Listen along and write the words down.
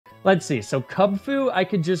Let's see. So Kubfu, I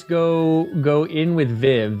could just go in with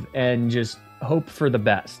Viv and just hope for the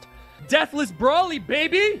best. Deathless Brawly,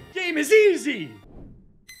 baby! Game is easy!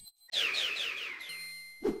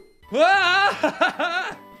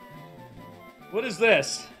 Ah! What is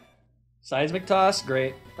this? Seismic toss?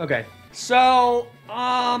 Great. Okay. So,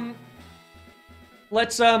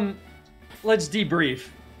 let's debrief.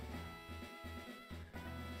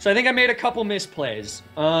 So I think I made a couple misplays.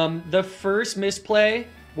 The first misplay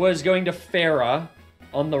was going to Farah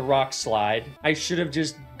on the rock slide. I should have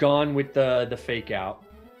just gone with the fake out.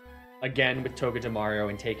 Again with Togedemaru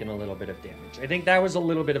and taken a little bit of damage. I think that was a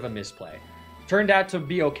little bit of a misplay. Turned out to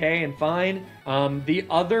be okay and fine. The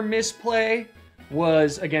other misplay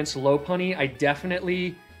was against Lopunny. I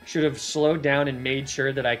definitely should have slowed down and made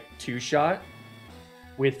sure that I two-shot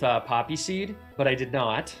with Poppy Seed, but I did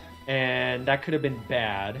not. And that could have been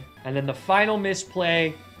bad. And then the final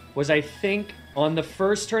misplay was, I think, on the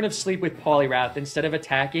first turn of Sleep with Poliwrath, instead of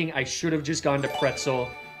attacking, I should have just gone to Pretzel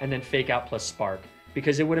and then Fake Out plus Spark.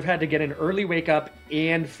 Because it would have had to get an early Wake Up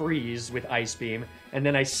and Freeze with Ice Beam, and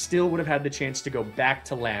then I still would have had the chance to go back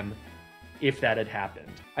to Lem if that had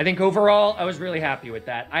happened. I think overall, I was really happy with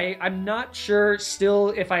that. I'm not sure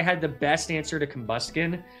still if I had the best answer to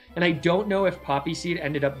Combuskin, and I don't know if Poppy Seed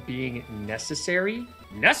ended up being necessary.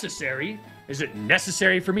 Necessary? Is it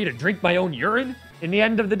necessary for me to drink my own urine? In the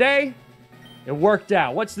end of the day, it worked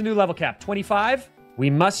out. What's the new level cap? 25? We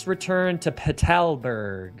must return to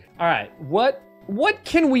Petalburg. All right, what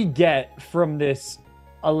can we get from this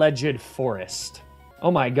alleged forest?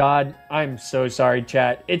 Oh my god, I'm so sorry,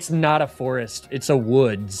 chat. It's not a forest, it's a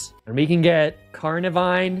woods. And we can get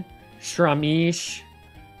Carnivine, Shramish,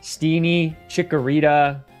 Steenie,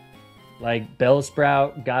 Chikorita, like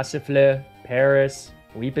Bellsprout, Gossifleur, Paris,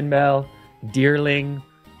 Weepinbell, Deerling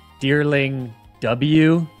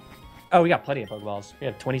W. Oh, we got plenty of Pokeballs. We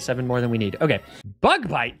have 27 more than we need. Okay. Bug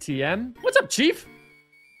Bite, TM. What's up, Chief?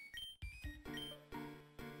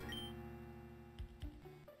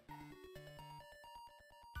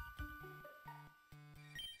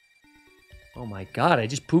 Oh my god, I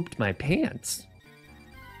just pooped my pants.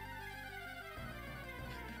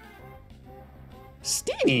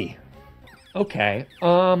 Steenie. Okay.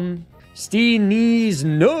 Steenie's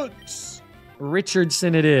nuts.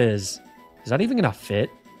 Richardson it is. Is that even gonna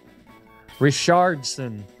fit?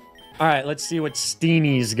 Richardson. All right, let's see what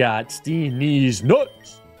Steenie's got. Steenie's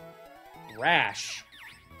nuts. Rash.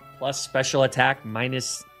 Plus special attack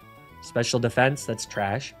minus special defense. That's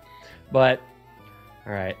trash. But,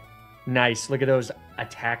 all right. Nice. Look at those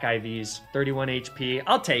attack IVs. 31 HP.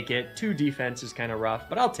 I'll take it. 2 defense is kind of rough,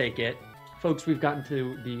 but I'll take it. Folks, we've gotten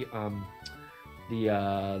to the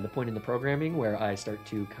point in the programming where I start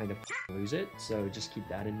to kind of lose it, so just keep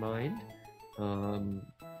that in mind. All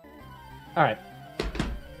right.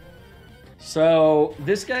 So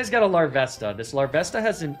this guy's got a Larvesta. This Larvesta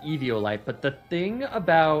has an Eviolite, but the thing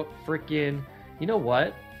about freaking, you know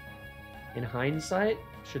what? In hindsight,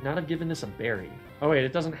 should not have given this a berry. Oh wait,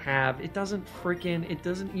 it doesn't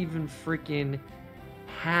even freaking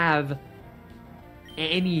have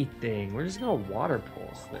anything. We're just gonna water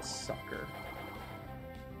pulse this sucker.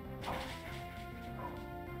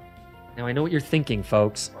 Now I know what you're thinking,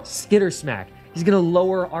 folks. Skitter Smack. He's gonna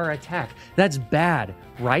lower our attack. That's bad,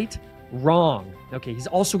 right? Wrong. Okay, he's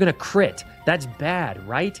also gonna crit. That's bad,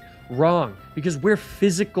 right? Wrong. Because we're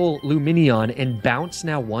physical Lumineon and bounce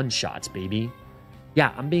now one-shots, baby.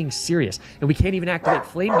 Yeah, I'm being serious. And we can't even activate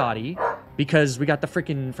Flame Body because we got the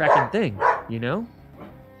fracking thing, you know?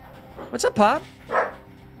 What's up, Pop? Pop?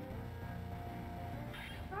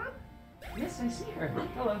 Yes, I see her.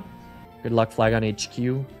 Hello. Good luck, Flag on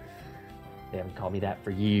HQ. They haven't called me that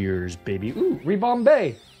for years, baby. Ooh,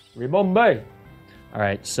 Rebombay. Rebombay. All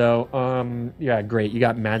right, so, yeah, great. You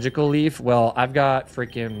got Magical Leaf. Well, I've got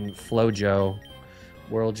freaking Flojo,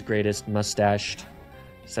 world's greatest mustached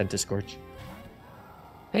Centiscorch.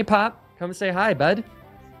 Hey, Pop. Come say hi, bud.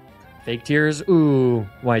 Fake tears. Ooh,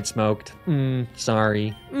 white smoked.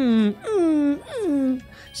 Sorry.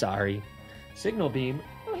 Sorry. Signal beam.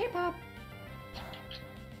 Oh, hey, Pop.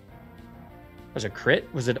 Was it a crit?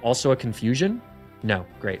 Was it also a confusion? No.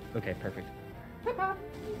 Great. Okay, perfect. Hey, Pop.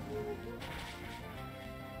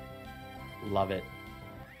 Love it.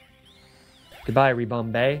 Goodbye,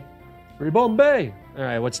 Rebombay. Rebombay! All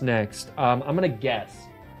right, what's next? I'm gonna guess.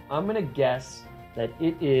 That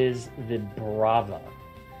it is Vibrava,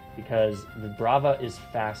 because Vibrava is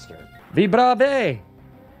faster. Vibrave!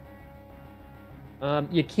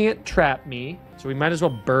 You can't trap me, so we might as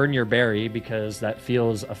well burn your berry because that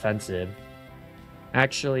feels offensive.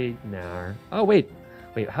 Actually, nah. Oh, wait,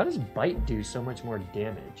 how does Bite do so much more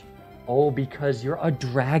damage? Oh, because you're a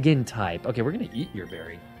dragon type. Okay, we're gonna eat your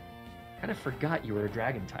berry. Kind of forgot you were a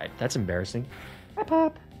dragon type. That's embarrassing. Hi,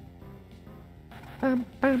 Pop. Bam,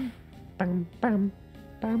 bam, bam, bam,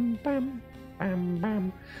 bam, bam,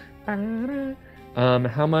 bam, bam, bam.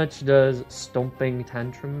 How much does Stomping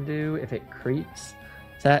Tantrum do if it creeps?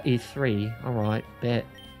 33. All right, bet.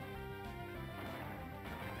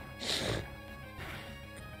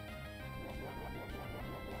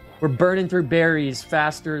 We're burning through berries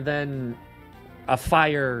faster than a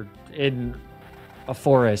fire in a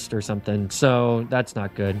forest or something, so that's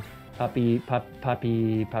not good. Poppy's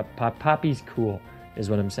cool,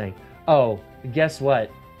 is what I'm saying. Oh, guess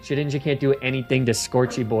what? Shedinja can't do anything to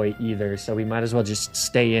Scorchy Boy either, so we might as well just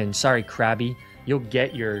stay in. Sorry, Krabby. You'll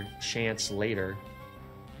get your chance later.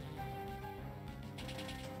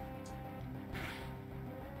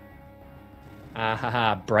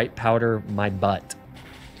 Ahaha, bright powder my butt.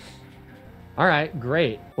 All right,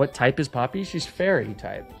 great. What type is Poppy? She's fairy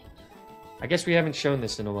type. I guess we haven't shown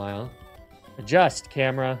this in a while. Adjust,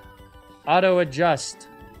 camera. Auto adjust.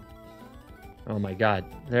 Oh my god.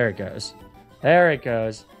 There it goes. There it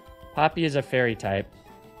goes. Poppy is a fairy type.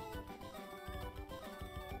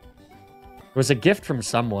 It was a gift from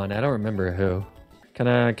someone. I don't remember who. Can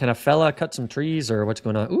a fella cut some trees or what's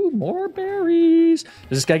going on? Ooh, more berries.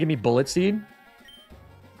 Does this guy give me bullet seed?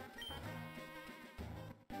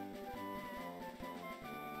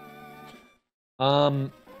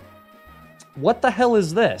 What the hell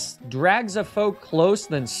is this? Drags a foe close,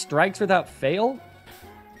 then strikes without fail?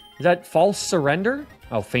 Is that false surrender?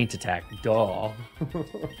 Oh, feint attack. Duh.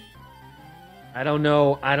 I don't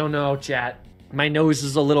know, chat. My nose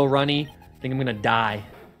is a little runny. I think I'm gonna die.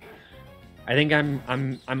 I think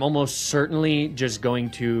I'm almost certainly just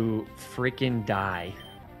going to freaking die.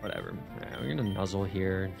 Whatever. Yeah, we're gonna nuzzle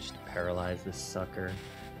here, just to paralyze this sucker.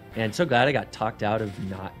 And so glad I got talked out of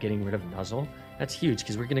not getting rid of nuzzle. That's huge,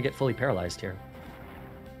 because we're going to get fully paralyzed here.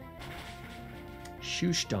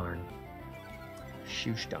 Shoosh darn.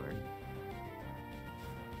 Shoosh darn.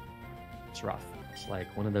 It's rough. It's like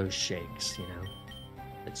one of those shakes, you know?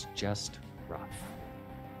 It's just rough.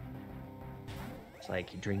 It's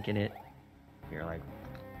like you're drinking it, you're like,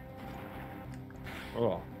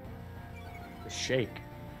 oh. The shake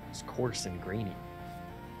is coarse and grainy.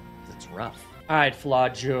 It's rough. All right,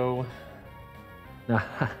 Flawed Joe.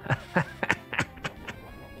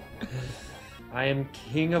 I am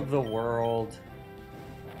king of the world.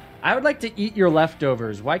 I would like to eat your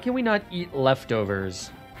leftovers. Why can we not eat leftovers?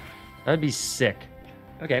 That would be sick.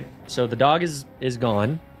 Okay, so the dog is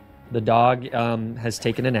gone. The dog has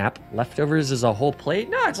taken a nap. Leftovers is a whole plate?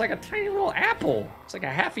 No, it's like a tiny little apple. It's like a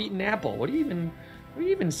half-eaten apple. What are you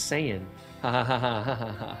even saying? Ha ha ha ha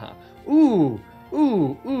ha ha ha.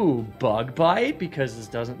 Ooh, bug bite? Because this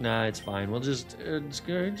doesn't, nah, it's fine. We'll just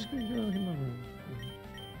go.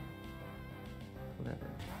 Whatever.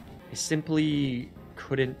 I simply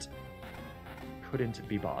couldn't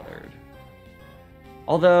be bothered.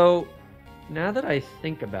 Although, now that I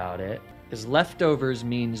think about it, because leftovers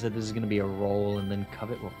means that this is going to be a roll, and then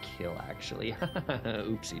Covet will kill, actually.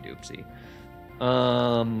 Oopsie doopsie.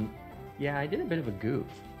 Yeah, I did a bit of a goof.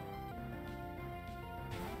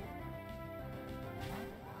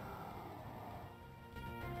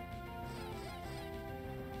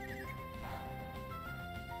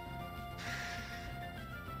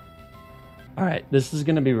 Alright, this is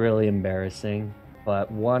going to be really embarrassing,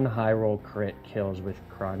 but one high roll crit kills with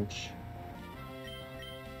crunch.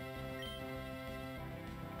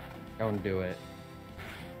 Don't do it.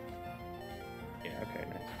 Yeah, okay,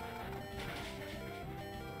 nice.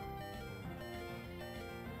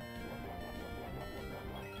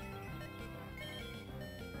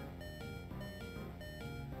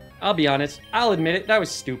 I'll be honest, I'll admit it, that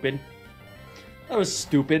was stupid. That was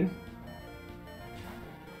stupid.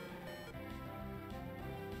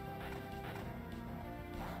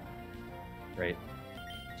 Great.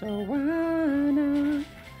 So why not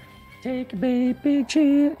take a big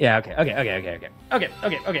chance? Yeah,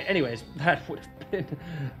 okay. Anyways, that would have been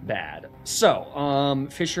bad. So,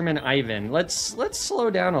 Fisherman Ivan. Let's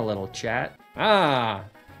slow down a little, chat.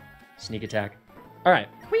 Sneak attack. All right.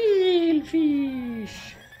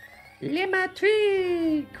 Quillfish.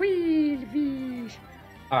 Lematri. Quillfish.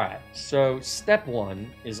 All right. So step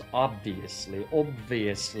one is obviously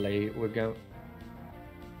we're going.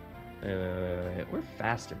 We're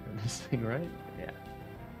faster than this thing, right?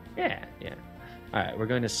 Yeah. All right, we're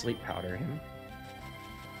going to sleep powder him.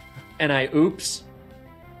 And I oops.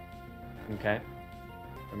 Okay.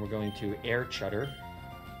 And we're going to air chutter.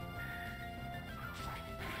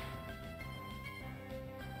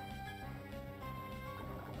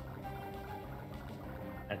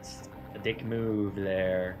 That's dick move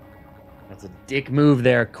there. That's a dick move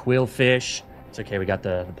there, Quillfish. It's okay, we got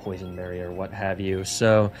the poison barrier, what have you.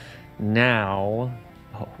 So now,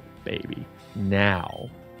 oh baby, now.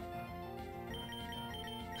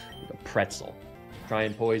 The pretzel. Try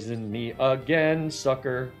and poison me again,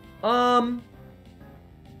 sucker.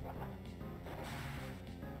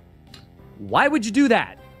 Why would you do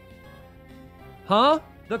that? Huh?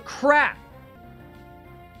 The crap!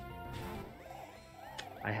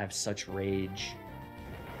 I have such rage.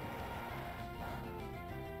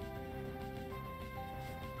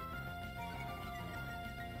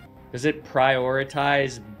 Does it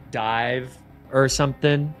prioritize dive or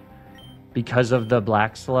something because of the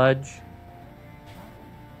black sludge?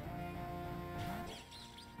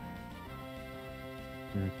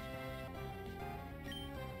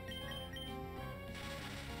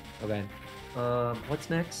 Okay. What's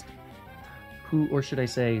next? Who, or should I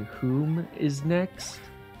say, whom is next?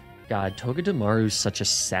 God, Togedemaru's such a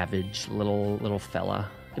savage little fella.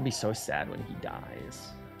 It'd be so sad when he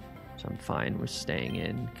dies. So I'm fine with staying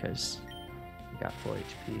in because he got full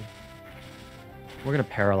HP. We're gonna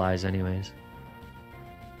paralyze anyways.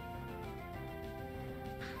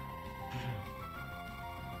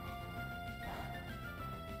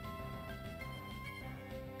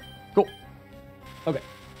 Cool. Okay.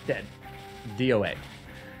 Dead. DOA.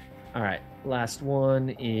 Alright. Last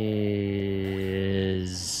one is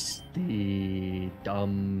the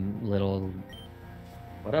dumb little...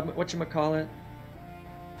 whatchamacallit?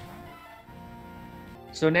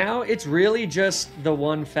 So now it's really just the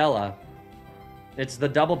one fella. It's the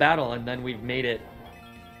double battle, and then we've made it.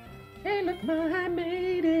 Hey, look, I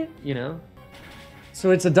made it. You know?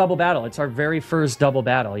 So it's a double battle. It's our very first double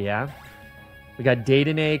battle, yeah? We got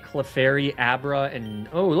Dedenne, Clefairy, Abra, and...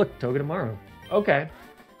 oh, look, Togedemaru. Okay.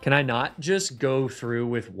 Can I not just go through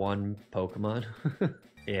with one Pokemon?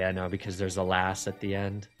 Yeah, no, because there's a last at the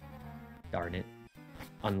end. Darn it.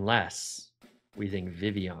 Unless we think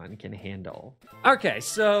Vivian can handle. Okay,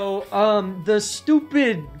 so, the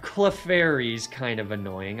stupid Clefairy's kind of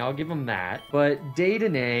annoying. I'll give him that. But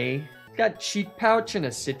Dedenne got Cheek Pouch and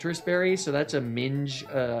a Citrus Berry, so that's a Minge,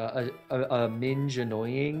 a Minge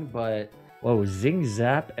annoying, but... whoa, Zing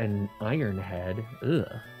Zap and Iron Head. Ugh.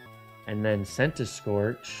 And then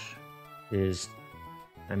Centiskorch is...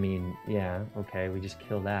 I mean, yeah, okay, we just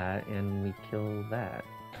kill that, and we kill that.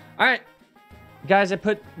 Alright. Guys, I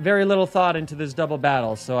put very little thought into this double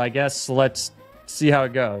battle, so I guess let's see how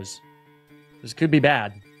it goes. This could be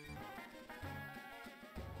bad.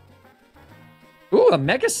 Ooh, a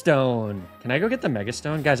Megastone! Can I go get the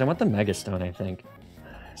Megastone? Guys, I want the Megastone, I think.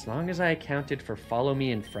 As long as I accounted for Follow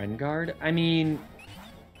Me and Friend Guard? I mean,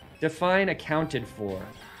 define accounted for.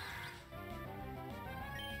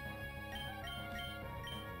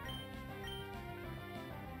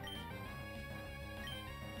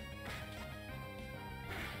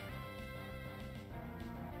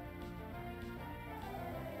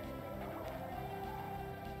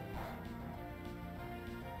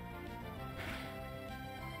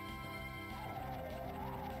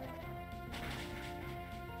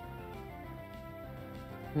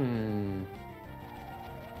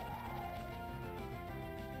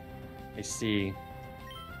 I see.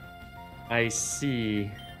 I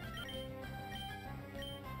see.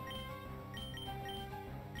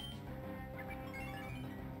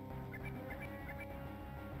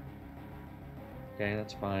 Okay,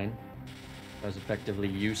 that's fine. That was effectively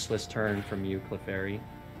useless turn from you, Clefairy.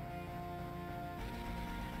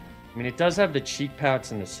 I mean, it does have the Cheek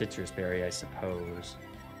Pouch and the Citrus Berry, I suppose.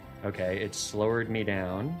 Okay, it slowed me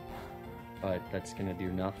down, but that's gonna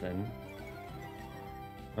do nothing.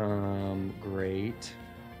 Great,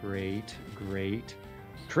 great, great.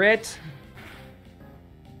 Crit!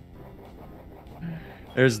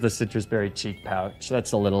 There's the Citrus Berry Cheek Pouch.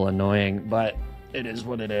 That's a little annoying, but it is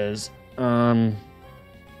what it is.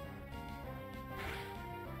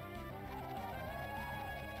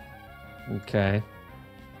 Okay.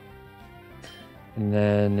 And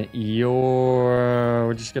then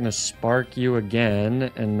we're just gonna Spark you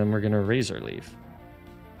again, and then we're gonna Razor Leaf.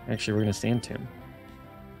 Actually, we're gonna Sand Tomb.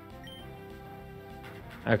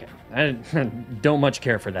 Okay, I don't much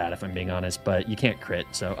care for that if I'm being honest, but you can't crit,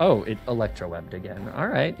 so... oh, it Electrowebbed again.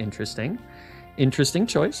 Alright, interesting. Interesting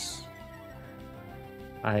choice.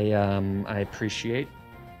 I appreciate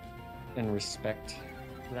and respect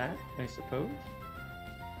that, I suppose.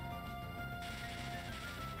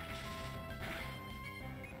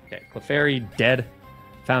 Okay, Clefairy dead.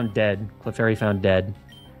 Found dead. Clefairy found dead.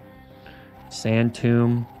 Sand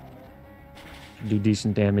Tomb. Do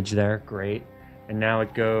decent damage there. Great. And now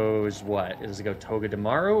it goes what? Does it go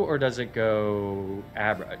Togedemaru or does it go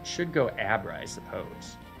Abra? It should go Abra, I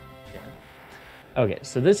suppose. Yeah. Okay,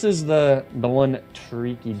 so this is the one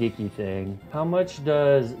tricky dicky thing. How much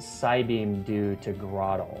does Psybeam do to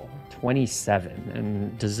Grottle? 27.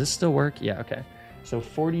 And does this still work? Yeah, okay. So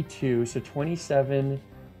 42. So 27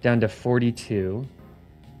 down to 42.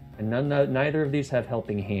 And neither of these have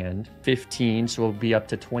Helping Hand. 15, so we'll be up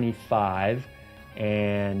to 25.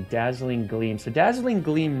 And Dazzling Gleam. So Dazzling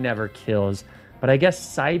Gleam never kills, but I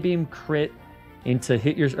guess Psybeam crit into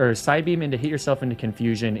hit your, or Psybeam into hit yourself into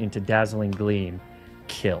confusion into Dazzling Gleam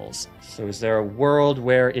kills. So is there a world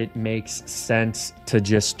where it makes sense to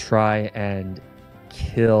just try and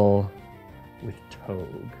kill with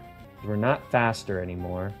Togue? We're not faster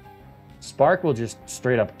anymore. Spark will just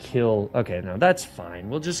straight up kill. Okay, no, that's fine.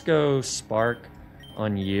 We'll just go Spark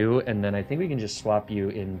on you, and then I think we can just swap you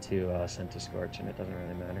into Centiscorch, and it doesn't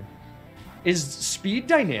really matter. Is speed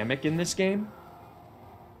dynamic in this game?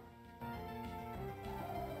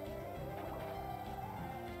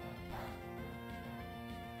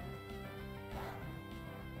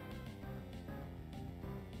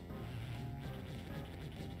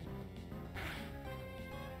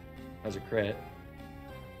 That was a crit.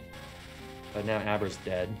 But now Abra's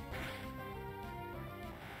dead.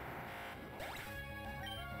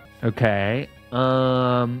 Okay.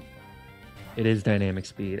 It is dynamic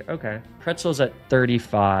speed. Okay. Pretzel's at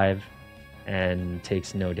 35 and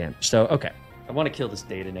takes no damage. So, okay. I want to kill this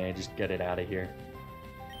Dedenne, just get it out of here.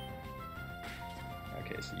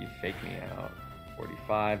 Okay, so you fake me out.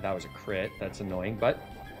 45, that was a crit. That's annoying, but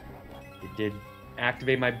it did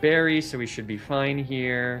activate my berry, so we should be fine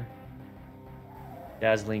here.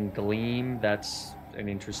 Dazzling Gleam, that's an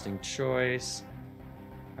interesting choice.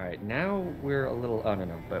 All right, now we're a little... Oh,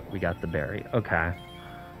 no, but we got the berry. Okay.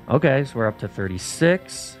 Okay, so we're up to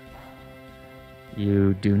 36.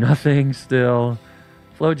 You do nothing still.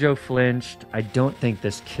 Flojo flinched. I don't think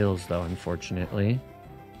this kills, though, unfortunately.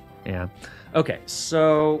 Yeah. Okay,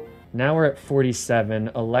 so now we're at 47.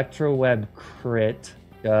 Electroweb crit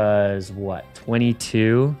does what?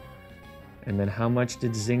 22? And then how much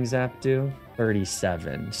did Zing Zap do?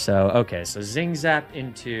 37. So, okay, so Zing Zap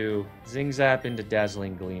into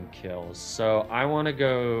Dazzling Gleam kills. So I want to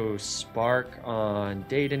go Spark on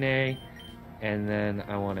Dedenne, and then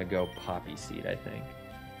I want to go Poppy Seed, I think.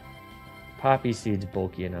 Poppy Seed's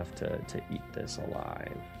bulky enough to eat this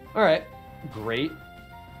alive. All right, great.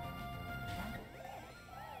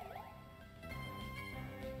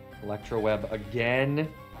 Electroweb again.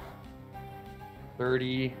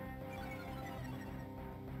 30.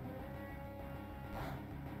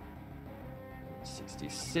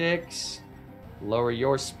 66. Lower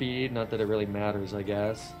your speed. Not that it really matters, I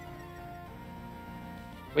guess.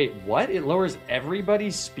 Wait, what? It lowers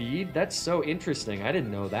everybody's speed? That's so interesting. I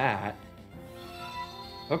didn't know that.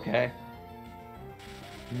 Okay.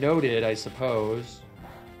 Noted, I suppose.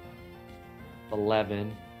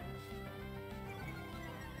 11.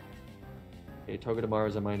 Okay,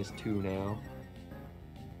 Togedemaru's a -2 now.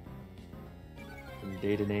 And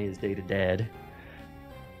Dedenne is Data dead.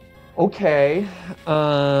 Okay.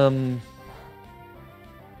 Poppy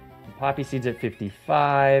Seed's at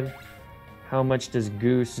 55. How much does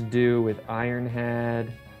Goose do with Iron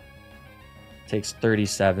Head? Takes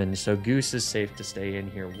 37. So Goose is safe to stay in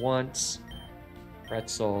here once.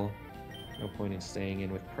 Pretzel. No point in staying in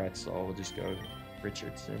with Pretzel. We'll just go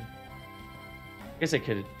Richardson. I guess I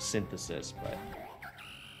could Synthesis, but...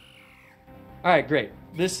 Alright, great.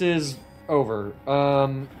 This is over.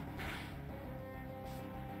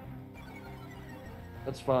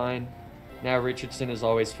 That's fine. Now Richardson is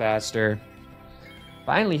always faster.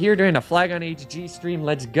 Finally here during a Flag on HG stream.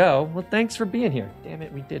 Let's go. Well, thanks for being here. Damn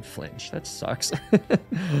it, we did flinch. That sucks.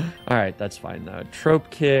 Alright, that's fine though. Trope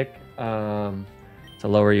Kick to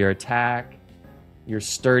lower your attack. You're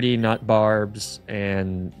sturdy, not barbs,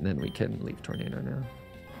 and then we can leave Tornado now.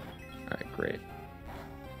 Alright, great.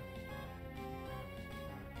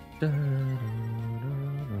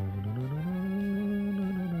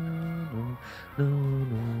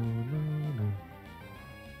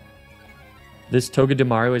 This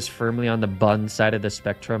Togedemaru is firmly on the Bun side of the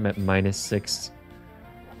spectrum at -6.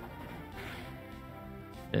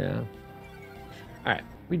 Yeah. Alright,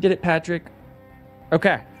 we did it, Patrick.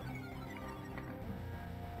 Okay.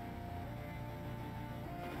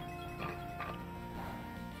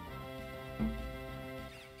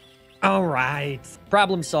 All right,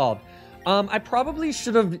 problem solved. I probably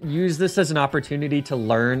should have used this as an opportunity to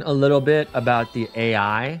learn a little bit about the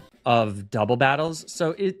AI of double battles.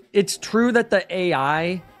 So it's true that the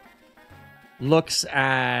AI looks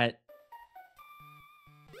at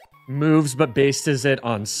moves but bases it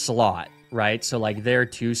on slot, right? So like their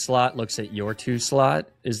 2 slot looks at your 2 slot.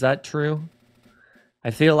 Is that true? I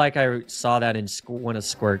feel like I saw that in one of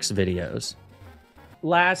Squirk's videos.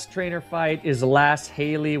 Last trainer fight is Last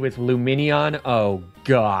Haley with Luminion. Oh,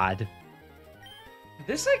 God.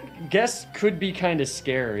 This, I guess, could be kind of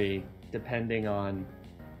scary, depending on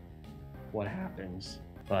what happens.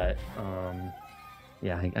 But,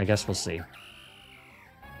 yeah, I guess we'll see.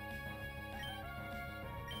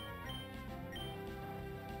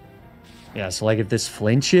 Yeah, so, like, if this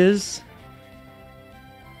flinches...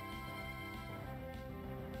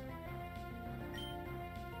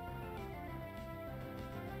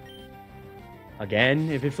 Again?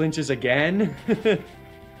 If it flinches again?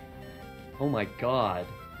 Oh my god.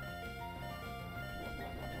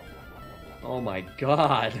 Oh my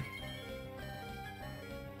god.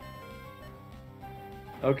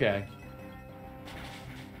 Okay.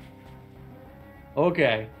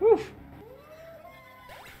 Okay. Whew.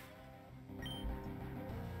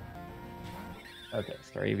 Okay,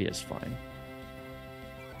 Staravia is fine.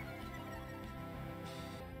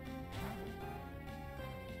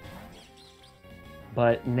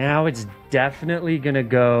 But now it's definitely gonna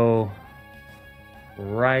go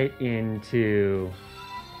right into...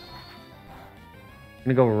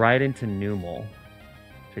 gonna go right into Numel,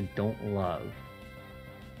 which I don't love.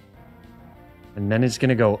 And then it's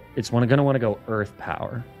gonna go... it's gonna want to go Earth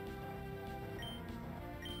Power.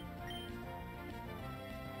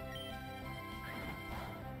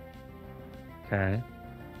 Okay.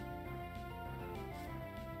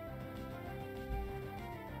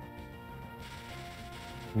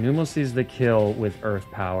 Numel sees the kill with Earth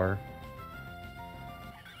Power.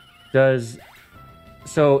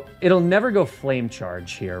 So it'll never go Flame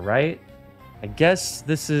Charge here, right? I guess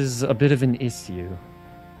this is a bit of an issue.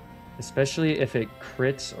 Especially if it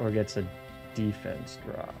crits or gets a defense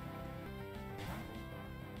drop.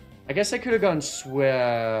 I guess I could have gone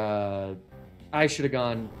I should have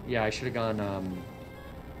gone... yeah, I should have gone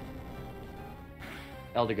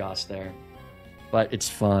Eldegoss there. But it's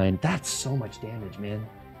fine. That's so much damage, man.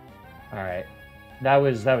 Alright. That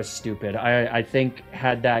was stupid. I think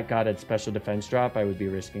had that got a special defense drop, I would be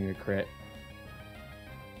risking a crit.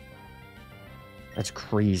 That's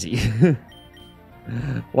crazy.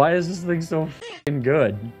 Why is this thing so f***ing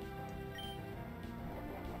good?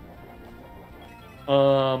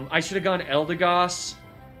 I should have gone Eldegoss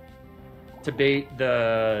to bait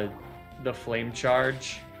the flame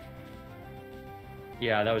charge.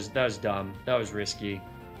 Yeah, that was dumb. That was risky.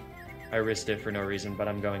 I risked it for no reason, but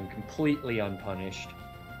I'm going completely unpunished.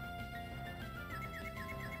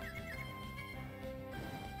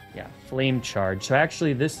 Yeah, flame charge. So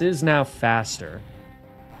actually, this is now faster.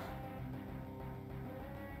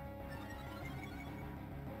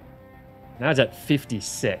 Now it's at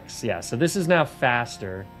 56. Yeah, so this is now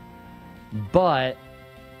faster. But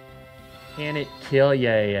can it kill?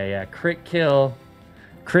 Yeah. Crit kill.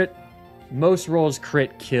 Crit. Most rolls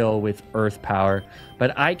crit kill with Earth Power,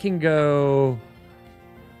 but I can go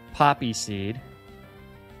Poppy Seed.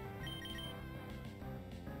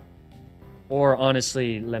 Or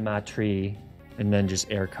honestly, Le Matri, and then just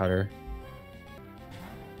Air Cutter.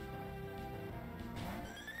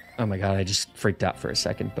 Oh my god, I just freaked out for a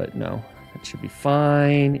second, but no. That should be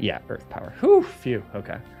fine. Yeah, Earth Power. Whew, phew,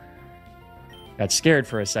 okay. Got scared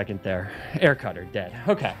for a second there. Air Cutter, dead.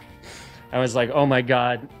 Okay. I was like, oh my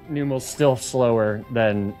god, Numel's still slower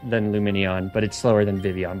than Luminion, but it's slower than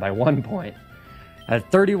Vivian by 1 point. At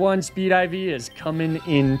 31, Speed IV is coming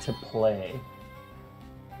into play.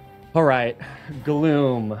 Alright,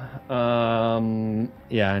 Gloom.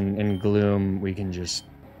 Yeah, and Gloom, we can just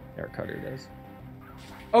Air Cutter this.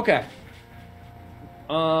 Okay.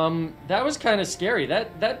 That was kind of scary.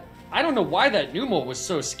 That I don't know why that Numel was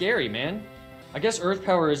so scary, man. I guess Earth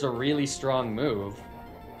Power is a really strong move,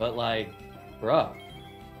 but like, bruh,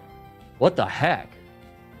 what the heck?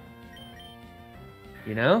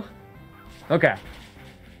 You know? Okay.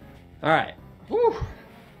 All right. Whew.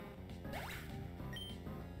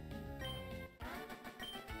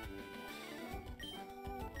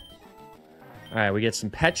 All right, we get some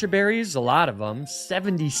Pecha Berries, a lot of them,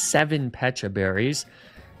 77 Pecha Berries.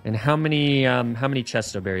 And how many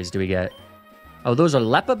Chesto Berries do we get? Oh, those are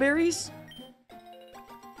Lepa Berries?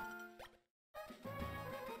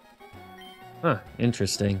 Huh,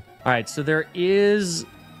 interesting. All right, so there is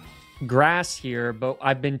grass here, but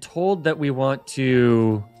I've been told that we want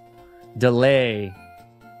to delay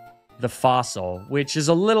the fossil, which is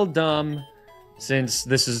a little dumb since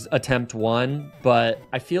this is attempt 1, but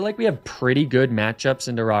I feel like we have pretty good matchups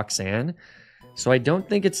into Roxanne, so I don't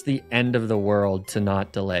think it's the end of the world to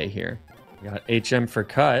not delay here. We got HM for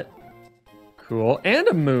cut. cool. And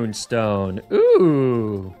a moonstone.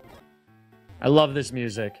 Ooh. I love this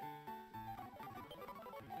music.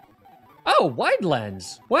 Oh, wide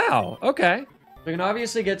lens. Wow, okay. We can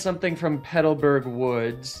obviously get something from Petalburg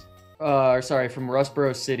Woods. Sorry, from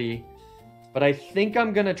Rustboro City. But I think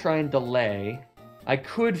I'm gonna try and delay. I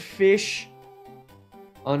could fish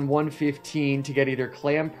on 115 to get either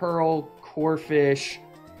clam pearl, corefish,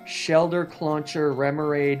 shelder clauncher,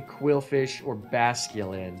 remoraid, quillfish, or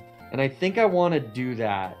basculin. And I think I want to do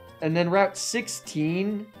that. And then Route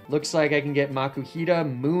 16 looks like I can get Makuhita,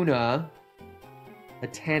 Muna,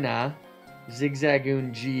 Atena,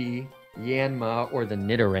 Zigzagoon G, Yanma, or the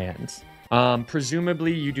Nidorans.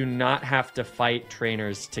 Presumably you do not have to fight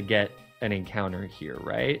trainers to get an encounter here,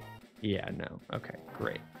 right? Yeah, no. Okay,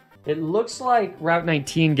 great. It looks like Route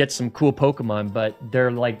 19 gets some cool Pokemon, but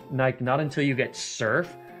they're like not until you get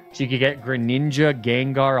Surf. So you could get Greninja,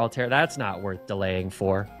 Gengar, Altair. That's not worth delaying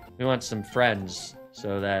for. We want some friends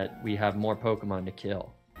so that we have more Pokemon to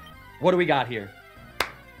kill. What do we got here?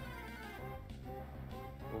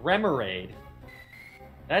 Remoraid.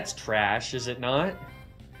 That's trash, is it not?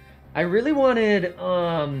 I really wanted,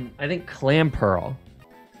 I think Clamperl.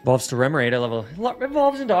 Evolves to Remoraid at level...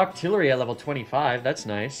 Evolves into Octillery at level 25. That's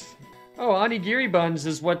nice. Oh, Onigiri buns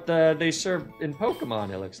is what they serve in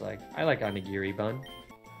Pokemon, it looks like. I like Onigiri bun.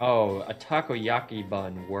 Oh, a takoyaki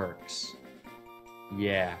bun works.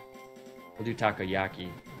 Yeah. We'll do takoyaki.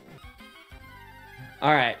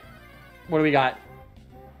 Alright. What do we got?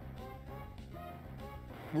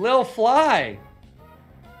 Lil Fly!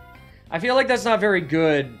 I feel like that's not very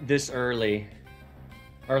good this early.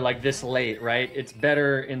 Or like this late, right? It's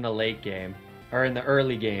better in the late game. Or in the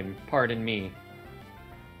early game, pardon me.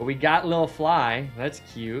 But we got Lil Fly. That's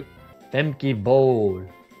cute. Femke Bowl.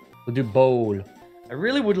 We'll do Bowl. I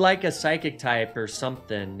really would like a Psychic type or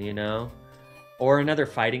something, you know? Or another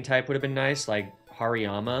Fighting type would have been nice, like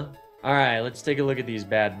Hariyama. Alright, let's take a look at these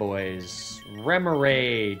bad boys.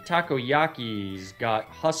 Remoraid, Takoyaki's got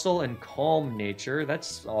Hustle and Calm Nature.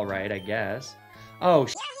 That's alright, I guess. Oh,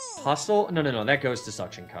 Hustle? No, that goes to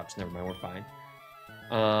Suction Cups. Never mind, we're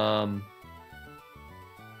fine.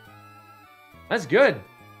 That's good.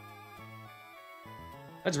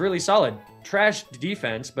 That's really solid. Trash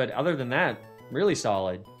defense, but other than that, really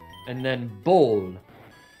solid. And then Bold.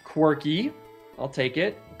 Quirky. I'll take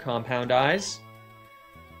it. Compound Eyes.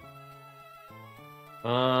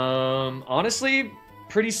 Honestly,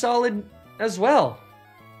 pretty solid as well.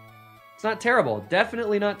 It's not terrible.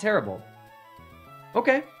 Definitely not terrible.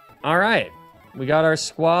 Okay. All right. We got our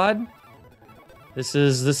squad. This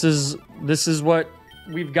is what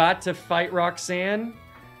we've got to fight Roxanne.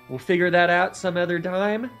 We'll figure that out some other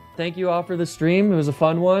time. Thank you all for the stream. It was a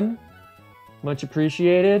fun one. Much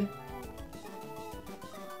appreciated.